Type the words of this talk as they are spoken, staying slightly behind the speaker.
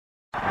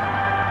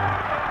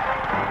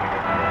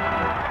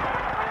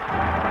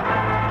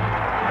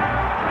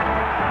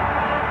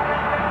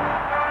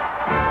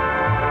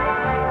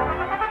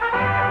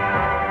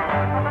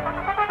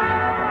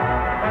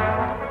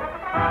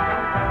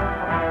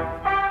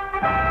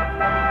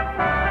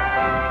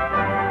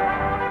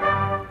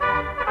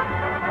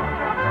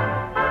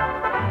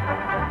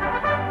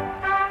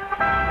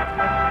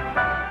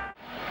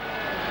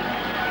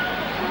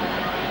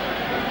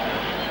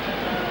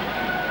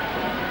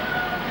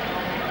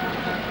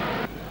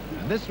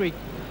this week,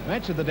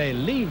 Match of the Day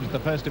leaves the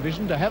First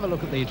Division to have a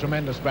look at the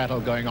tremendous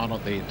battle going on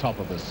at the top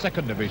of the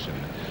Second Division.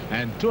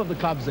 And two of the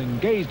clubs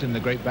engaged in the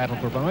great battle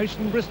for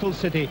promotion, Bristol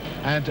City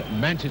and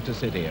Manchester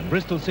City. And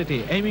Bristol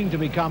City aiming to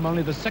become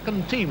only the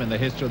second team in the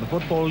history of the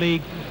Football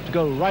League to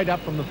go right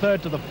up from the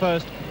third to the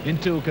first in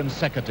 2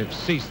 consecutive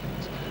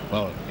seasons.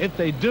 Well, if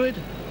they do it,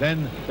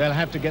 then they'll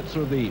have to get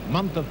through the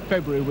month of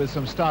February with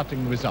some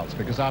starting results,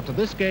 because after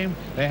this game,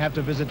 they have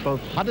to visit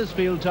both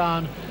Huddersfield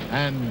Town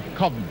and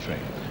Coventry.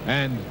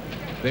 And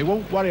they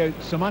won't worry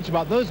so much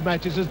about those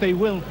matches as they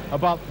will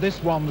about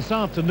this one this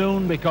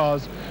afternoon,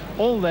 because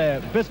all their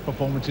best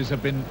performances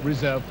have been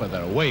reserved for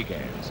their away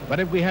games. But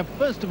if we have,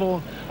 first of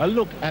all, a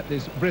look at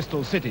this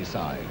Bristol City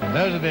side. And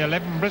those are the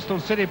 11 Bristol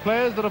City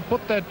players that have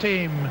put their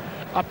team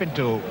up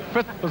into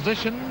 5th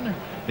position.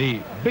 The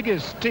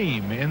biggest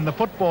team in the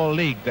Football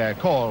League, they're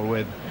called,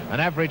 with an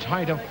average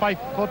height of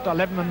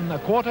 5'11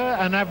 1/4",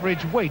 an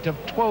average weight of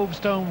 12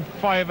 stone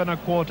 5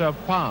 1/4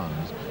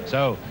 pounds.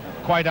 So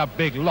quite a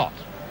big lot.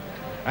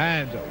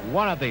 And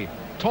one of the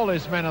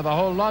tallest men of the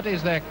whole lot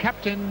is their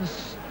captain,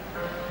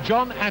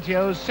 John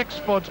Atyeo,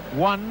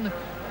 6'1",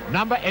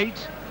 number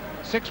 8,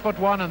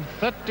 6'1" and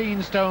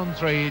 13 stone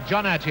 3.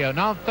 John Atyeo,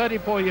 now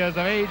 34 years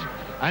of age,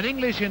 an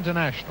English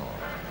international.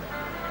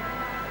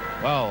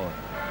 Well,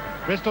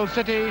 Bristol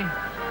City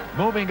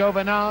moving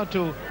over now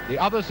to the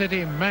other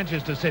city,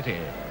 Manchester City.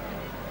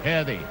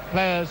 Here are the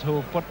players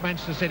who put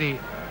Manchester City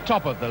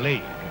top of the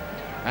league.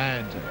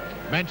 And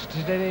Manchester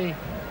City,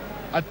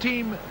 a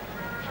team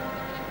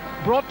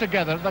brought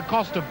together at the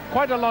cost of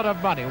quite a lot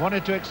of money. One or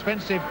two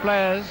expensive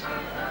players,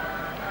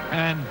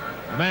 and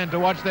the man to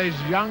watch there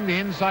is Young, the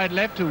inside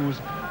left,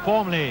 who's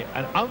formerly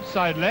an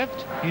outside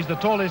left. He's the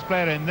tallest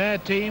player in their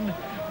team.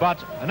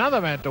 But another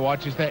man to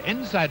watch is their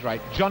inside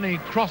right, Johnny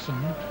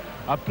Crossan,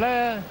 a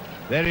player,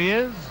 there he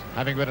is,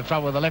 having a bit of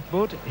trouble with the left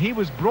boot. He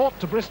was brought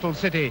to Bristol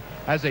City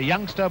as a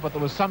youngster, but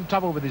there was some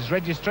trouble with his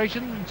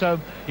registration, so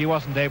he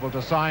wasn't able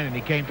to sign, and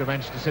he came to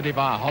Manchester City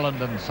via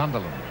Holland and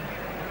Sunderland.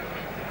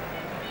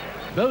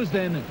 Those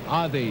then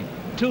are the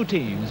two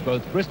teams,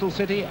 both Bristol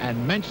City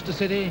and Manchester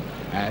City,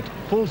 at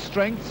full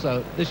strength,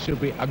 so this should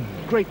be a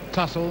great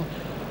tussle,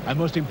 a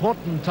most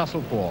important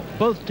tussle for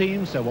both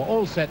teams. So we're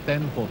all set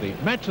then for the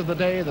match of the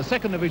day, the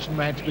Second Division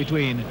match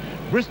between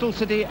Bristol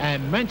City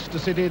and Manchester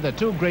City, the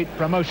two great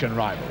promotion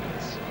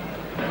rivals.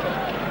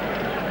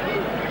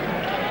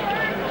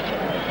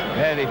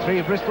 There the three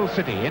of Bristol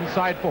City,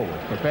 inside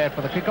forwards, prepared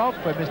for the kick-off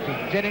by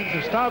Mr. Jennings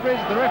of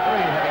Starbridge. The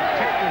referee, having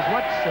checked his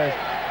watch, says,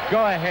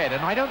 go ahead.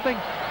 And I don't think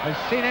I've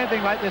seen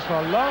anything like this for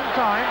a long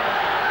time,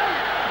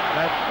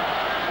 that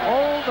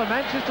all the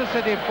Manchester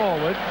City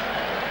forwards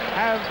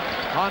have...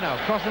 Oh no,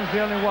 Crossan's the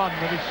only one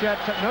with his shirt...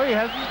 No, he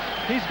hasn't.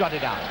 He's got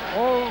it out.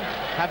 All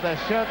have their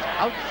shirts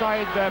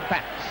outside their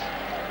backs.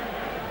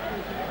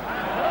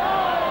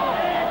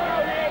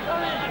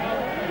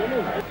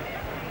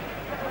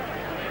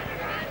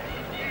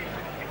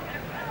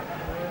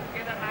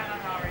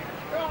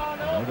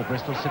 Oh, the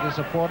Bristol City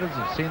supporters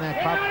have seen their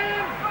club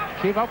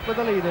keep up with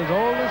the leaders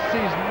all this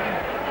season.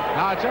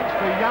 Now a chance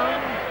for Young,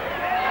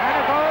 and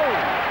a goal!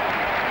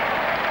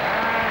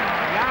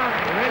 And Young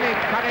really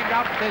cutting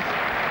up this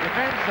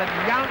defence, and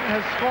Young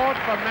has scored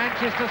for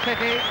Manchester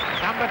City,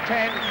 number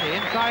 10, the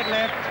inside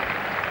left.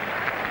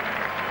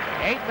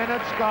 8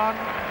 minutes gone.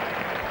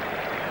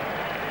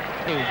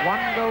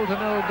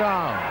 1-0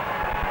 down.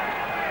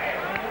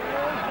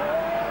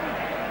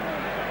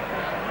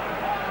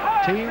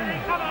 Team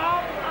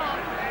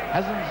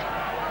hasn't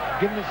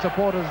given its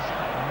supporters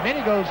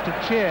many goals to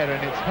cheer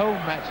in its home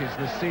matches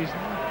this season.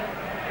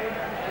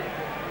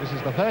 This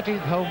is the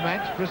 13th home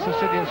match. Bristol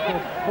City has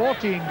scored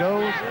 14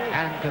 goals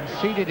and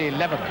conceded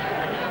 11,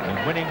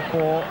 and winning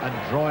 4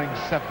 and drawing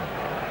 7.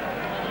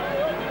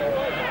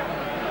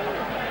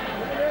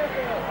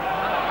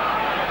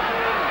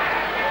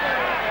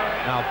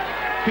 Now,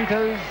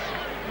 Peters.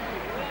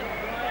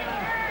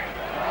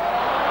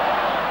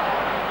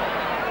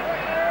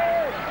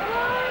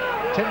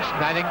 Tension,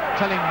 I think,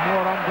 telling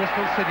more on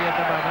Bristol City at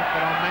the moment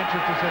than on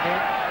Manchester City.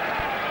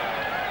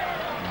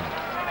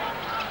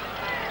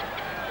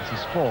 This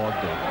is Ford,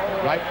 the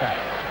right back.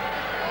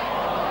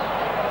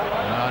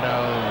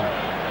 No,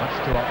 much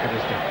too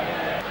optimistic.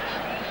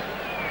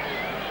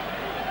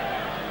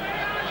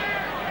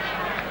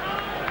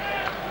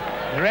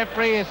 The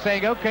referee is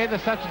saying, OK, the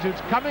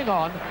substitute's coming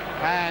on,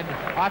 and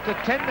after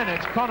 10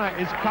 minutes, Connor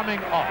is coming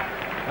off.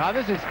 Now,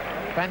 this is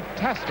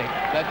fantastic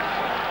that...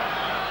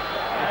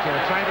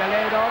 They're trying to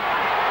lay it off.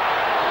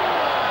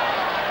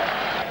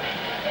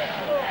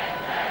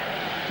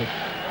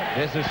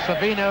 This is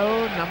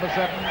Savino, number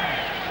 7.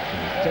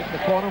 Take the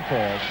corner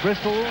for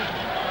Bristol.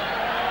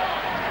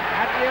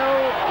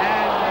 Atyeo,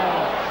 and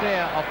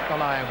Sear off the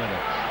line with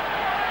it.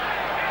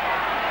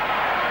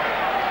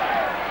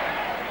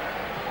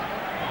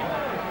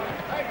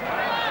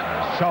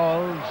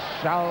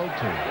 Shall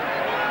to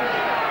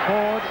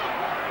Ford.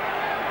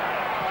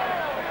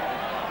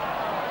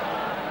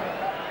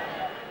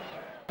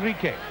 Free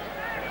kick.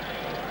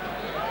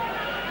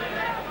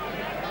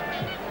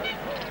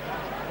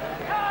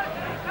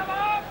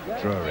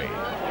 Drury.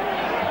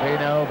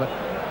 Savino, but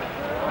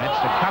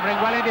Manchester covering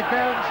well in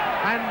defence,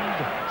 and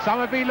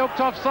Summerby looked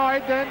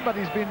offside then, but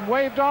he's been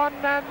waved on,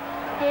 and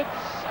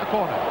it's a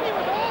corner.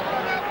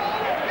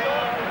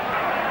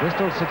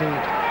 Bristol City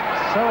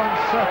so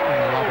uncertain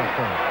a lot of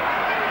things.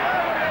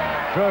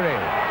 Drury.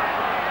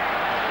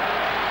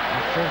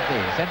 This is the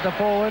centre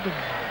forward,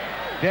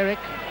 Derek.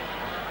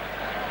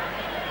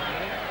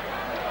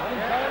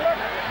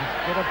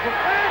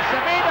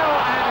 Savino,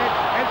 and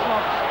it's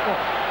Heslop's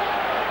foot.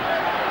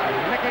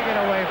 Licking it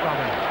away from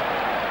him.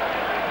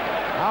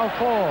 Now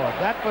forward.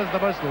 That was the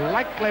most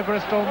likely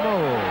Bristol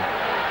move.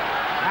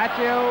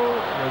 Atyeo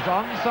was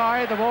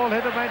onside. The ball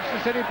hit a Manchester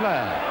City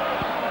player.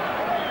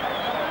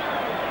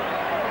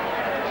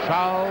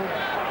 Foul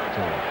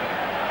to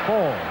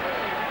 4.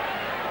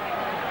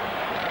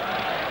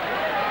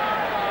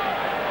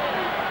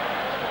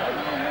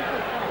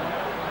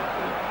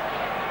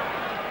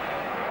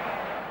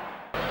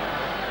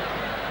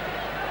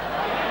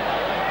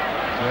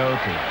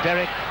 To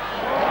Derek.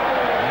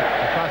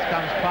 Across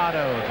comes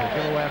Pardo to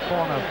give away a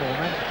corner for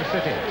Manchester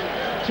City.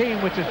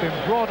 Team which has been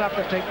brought up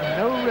to take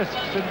no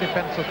risks in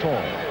defence at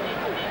all.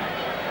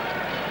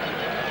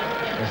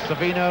 There's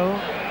Savino.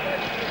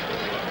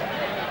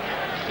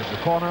 There's the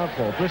corner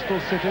for Bristol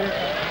City.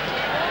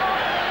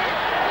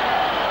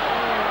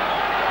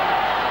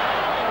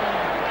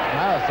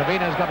 Now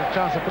Savino's got a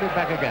chance to put it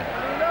back again.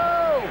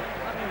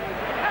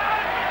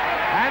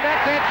 And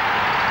that's it.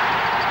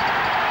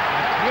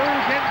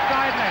 Huge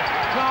inside left.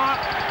 Clark.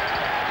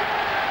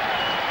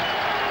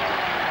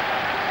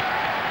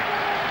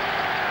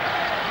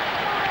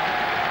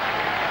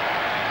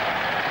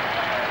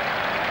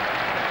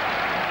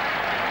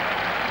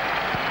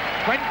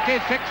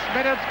 "26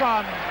 minutes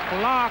gone."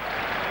 Clark,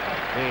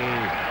 the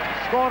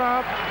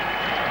scorer.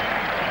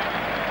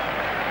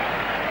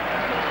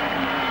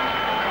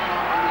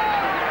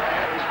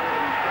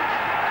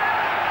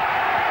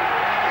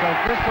 So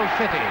Bristol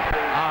City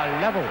are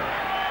level.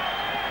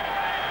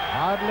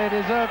 Hardly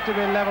deserved to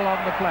be level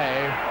on the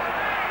play.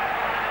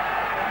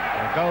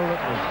 A goal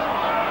that was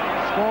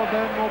scored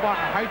then more by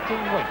height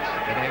and weight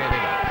than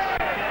anything else.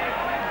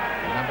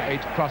 The number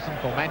 8 crossing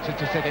for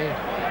Manchester City.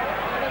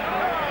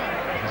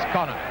 This is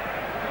Connor.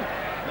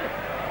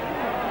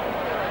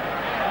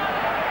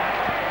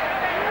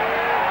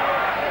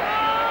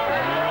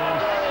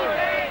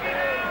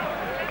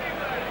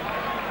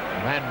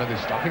 The man with his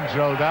stockings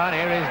rolled down.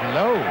 Here is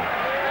Low.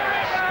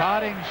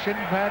 Discarding shin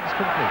pads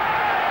completely.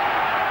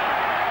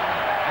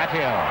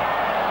 Atyeo.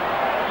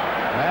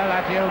 Well,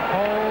 Atyeo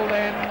called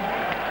in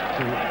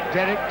to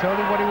Derek, told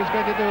him what he was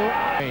going to do.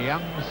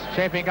 Young's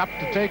shaping up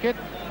to take it.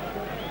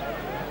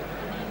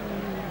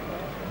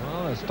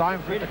 Well, it's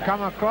time for it to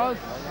come across.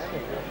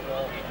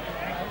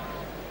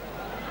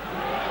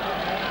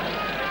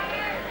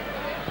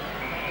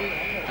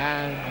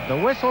 And the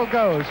whistle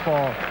goes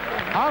for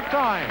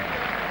half-time.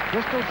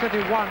 Bristol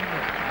City 1,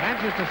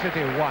 Manchester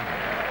City 1.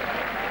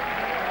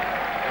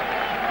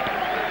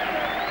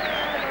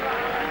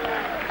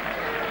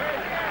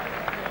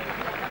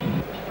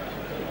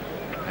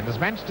 And as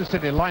Manchester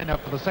City line up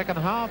for the second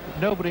half,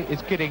 nobody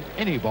is kidding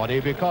anybody,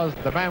 because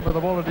the man with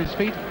the ball at his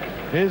feet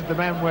is the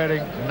man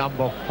wearing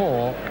number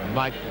 4,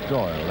 Mike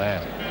Doyle.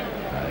 There,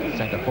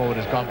 centre forward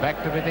has gone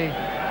back to Vitty.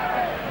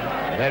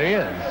 There he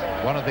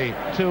is, one of the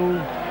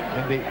 2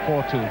 in the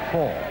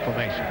 4-2-4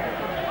 formation.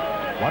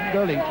 1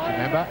 goal each,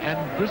 remember, and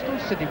Bristol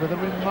City with a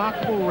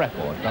remarkable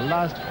record. The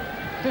last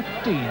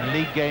 15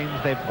 league games,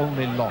 they've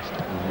only lost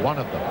 1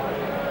 of them.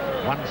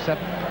 1-7,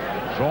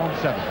 drawn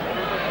 7.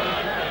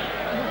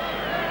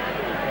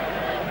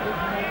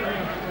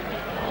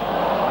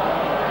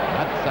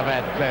 That's a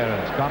bad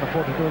clearance. Can't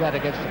afford to do that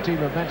against the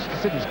team of Manchester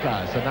City's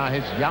class. So now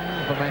here's Young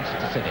for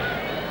Manchester City.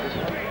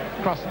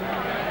 Cross.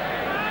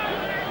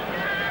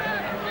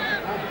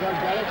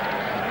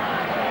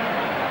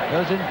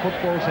 Those in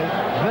football say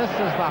this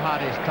is the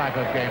hardest type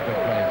of game to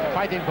play,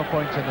 fighting for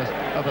points in this,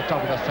 at the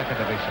top of the second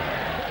division.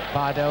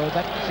 Pardo,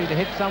 that seemed to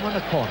hit someone,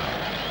 a corner.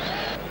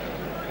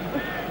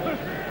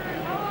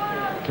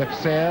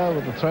 Clipsale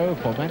with the throw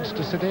for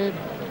Manchester City.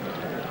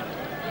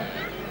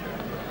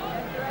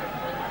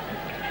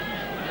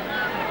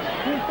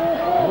 That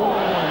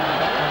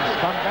one's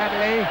spun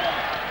badly.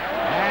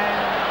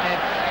 And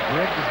it's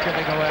Riggs is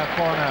giving away a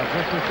corner.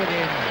 Bristol City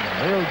in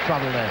real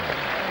trouble then.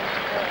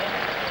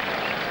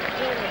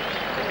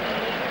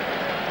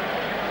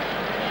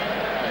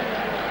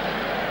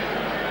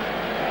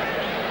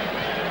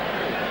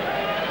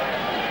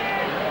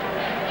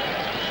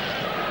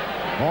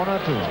 Corner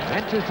to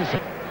Manchester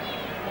City.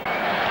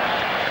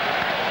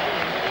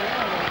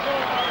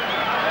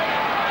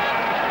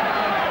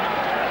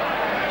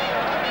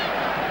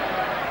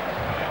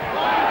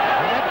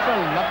 That's a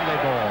lovely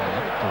ball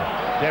to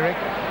Derek.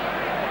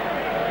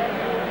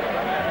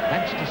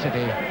 Manchester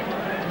City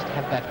just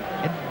had that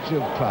edge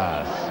of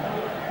class.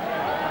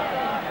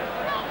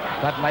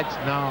 Floodlights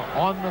now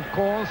on, of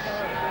course.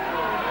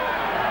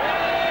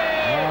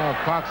 Oh,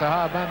 Clark's a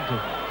hard man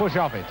to push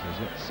off it. He's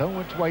got so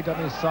much weight on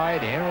his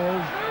side. Here he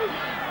is.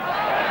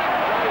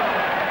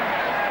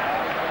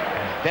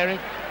 Derrick.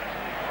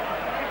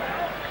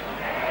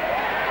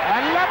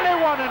 A lovely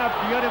one and a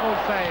beautiful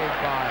save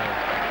by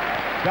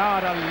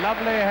Guard. A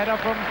lovely header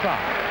from Clark.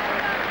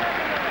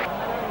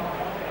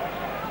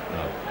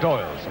 Now,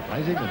 Doyle,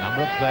 surprising the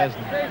number of players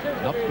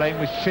not playing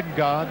with shin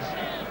guards.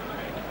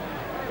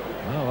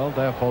 Oh, well,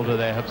 their fault of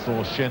their hips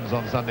or shins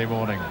on Sunday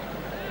morning.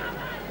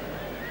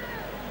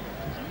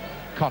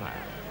 Connor.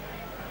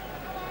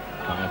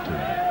 Connor to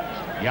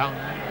Young.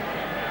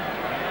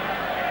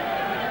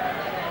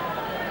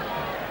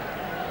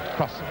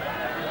 Crossing.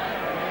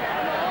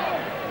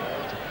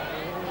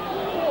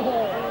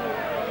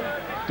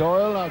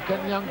 Doyle,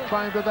 can Young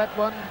try and do that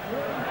one?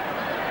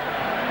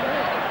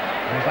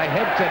 It's like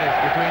head tennis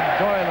between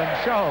Doyle and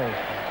Scholl.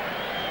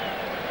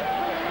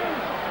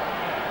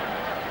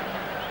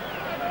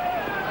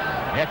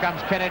 Here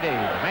comes Kennedy,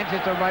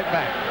 Manchester right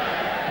back.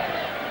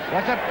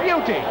 What a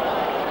beauty!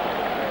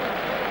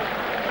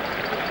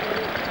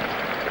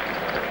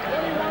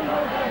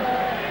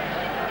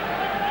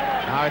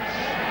 Now it's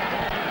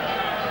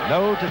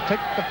Lowe to take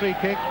the free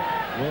kick.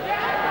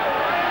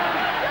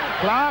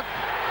 Clark.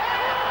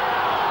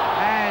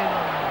 And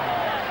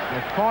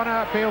the corner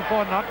appeal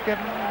for not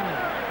given.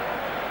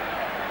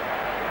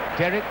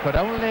 Derrick could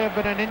only have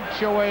been an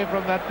inch away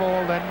from that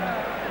ball then.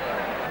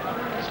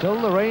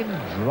 Still the rain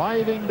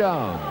driving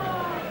down.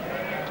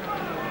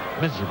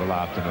 Miserable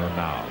afternoon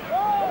now.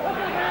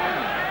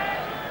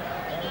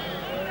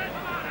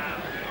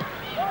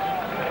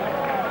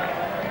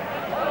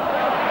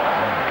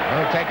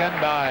 Well taken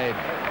by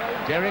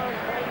Derrick.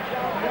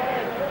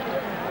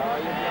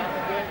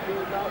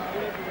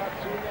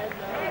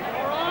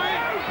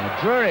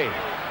 Drury. No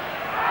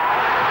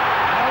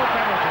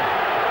penalty.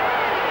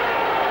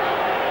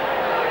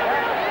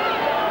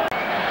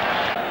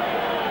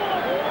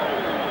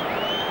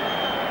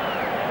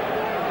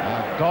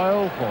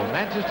 Doyle for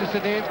Manchester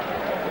City.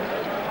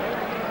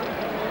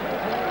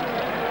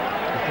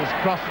 This is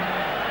Crossan.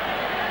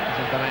 This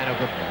is the man who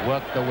could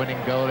work the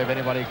winning goal if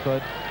anybody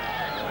could.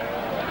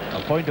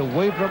 A point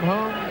away from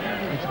home,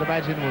 you should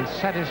imagine, will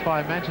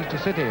satisfy Manchester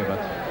City, but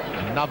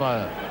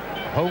another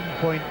home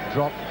point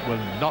drop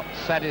will not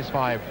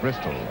satisfy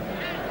Bristol.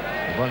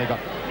 They've only got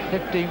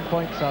 15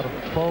 points out of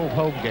 12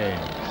 home games.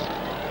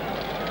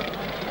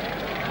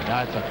 And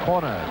now it's a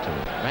corner to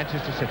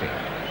Manchester City.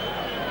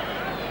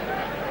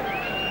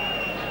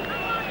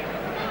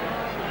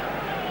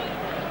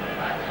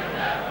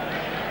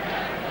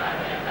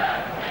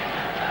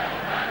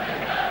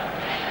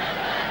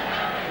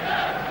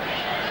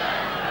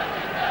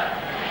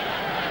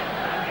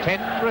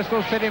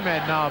 Bristol City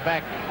men now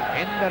back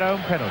in their own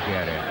penalty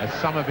area as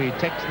Summerby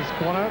takes this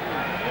corner.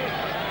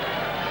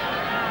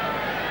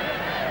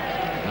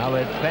 Now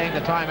we're playing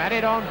the time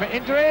added on for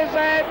injuries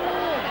and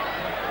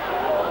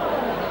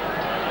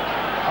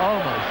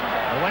almost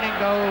the winning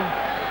goal,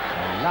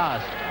 the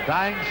last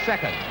dying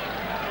second.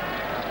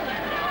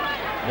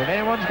 If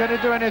anyone's going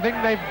to do anything,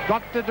 they've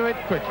got to do it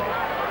quickly.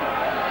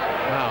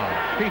 Now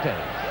Peters,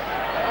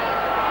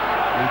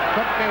 we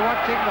could be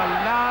watching the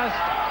last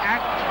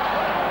act.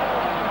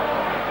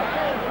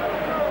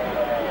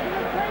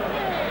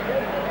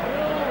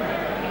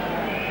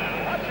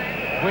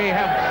 We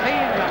have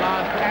seen the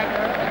last act.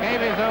 The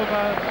game is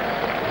over.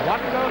 1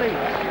 goal each.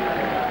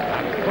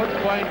 A good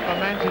point for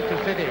Manchester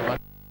City, but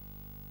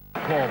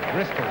for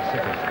Bristol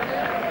City.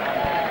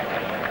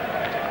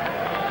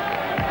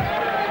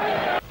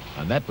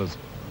 And that was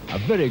a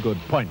very good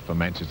point for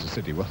Manchester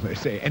City. Well, they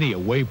say any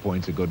away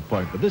point's a good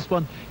point, but this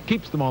one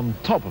keeps them on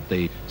top of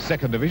the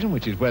second division,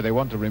 which is where they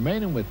want to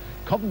remain. And with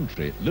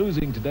Coventry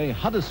losing today,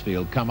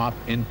 Huddersfield come up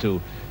into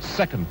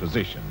second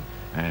position.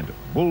 And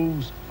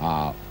Wolves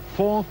are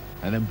fourth,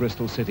 and then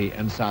Bristol City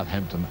and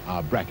Southampton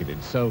are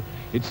bracketed. So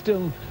it's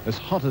still as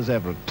hot as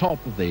ever at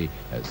top of the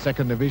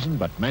second division,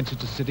 but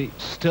Manchester City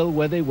still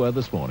where they were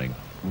this morning,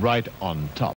 right on top.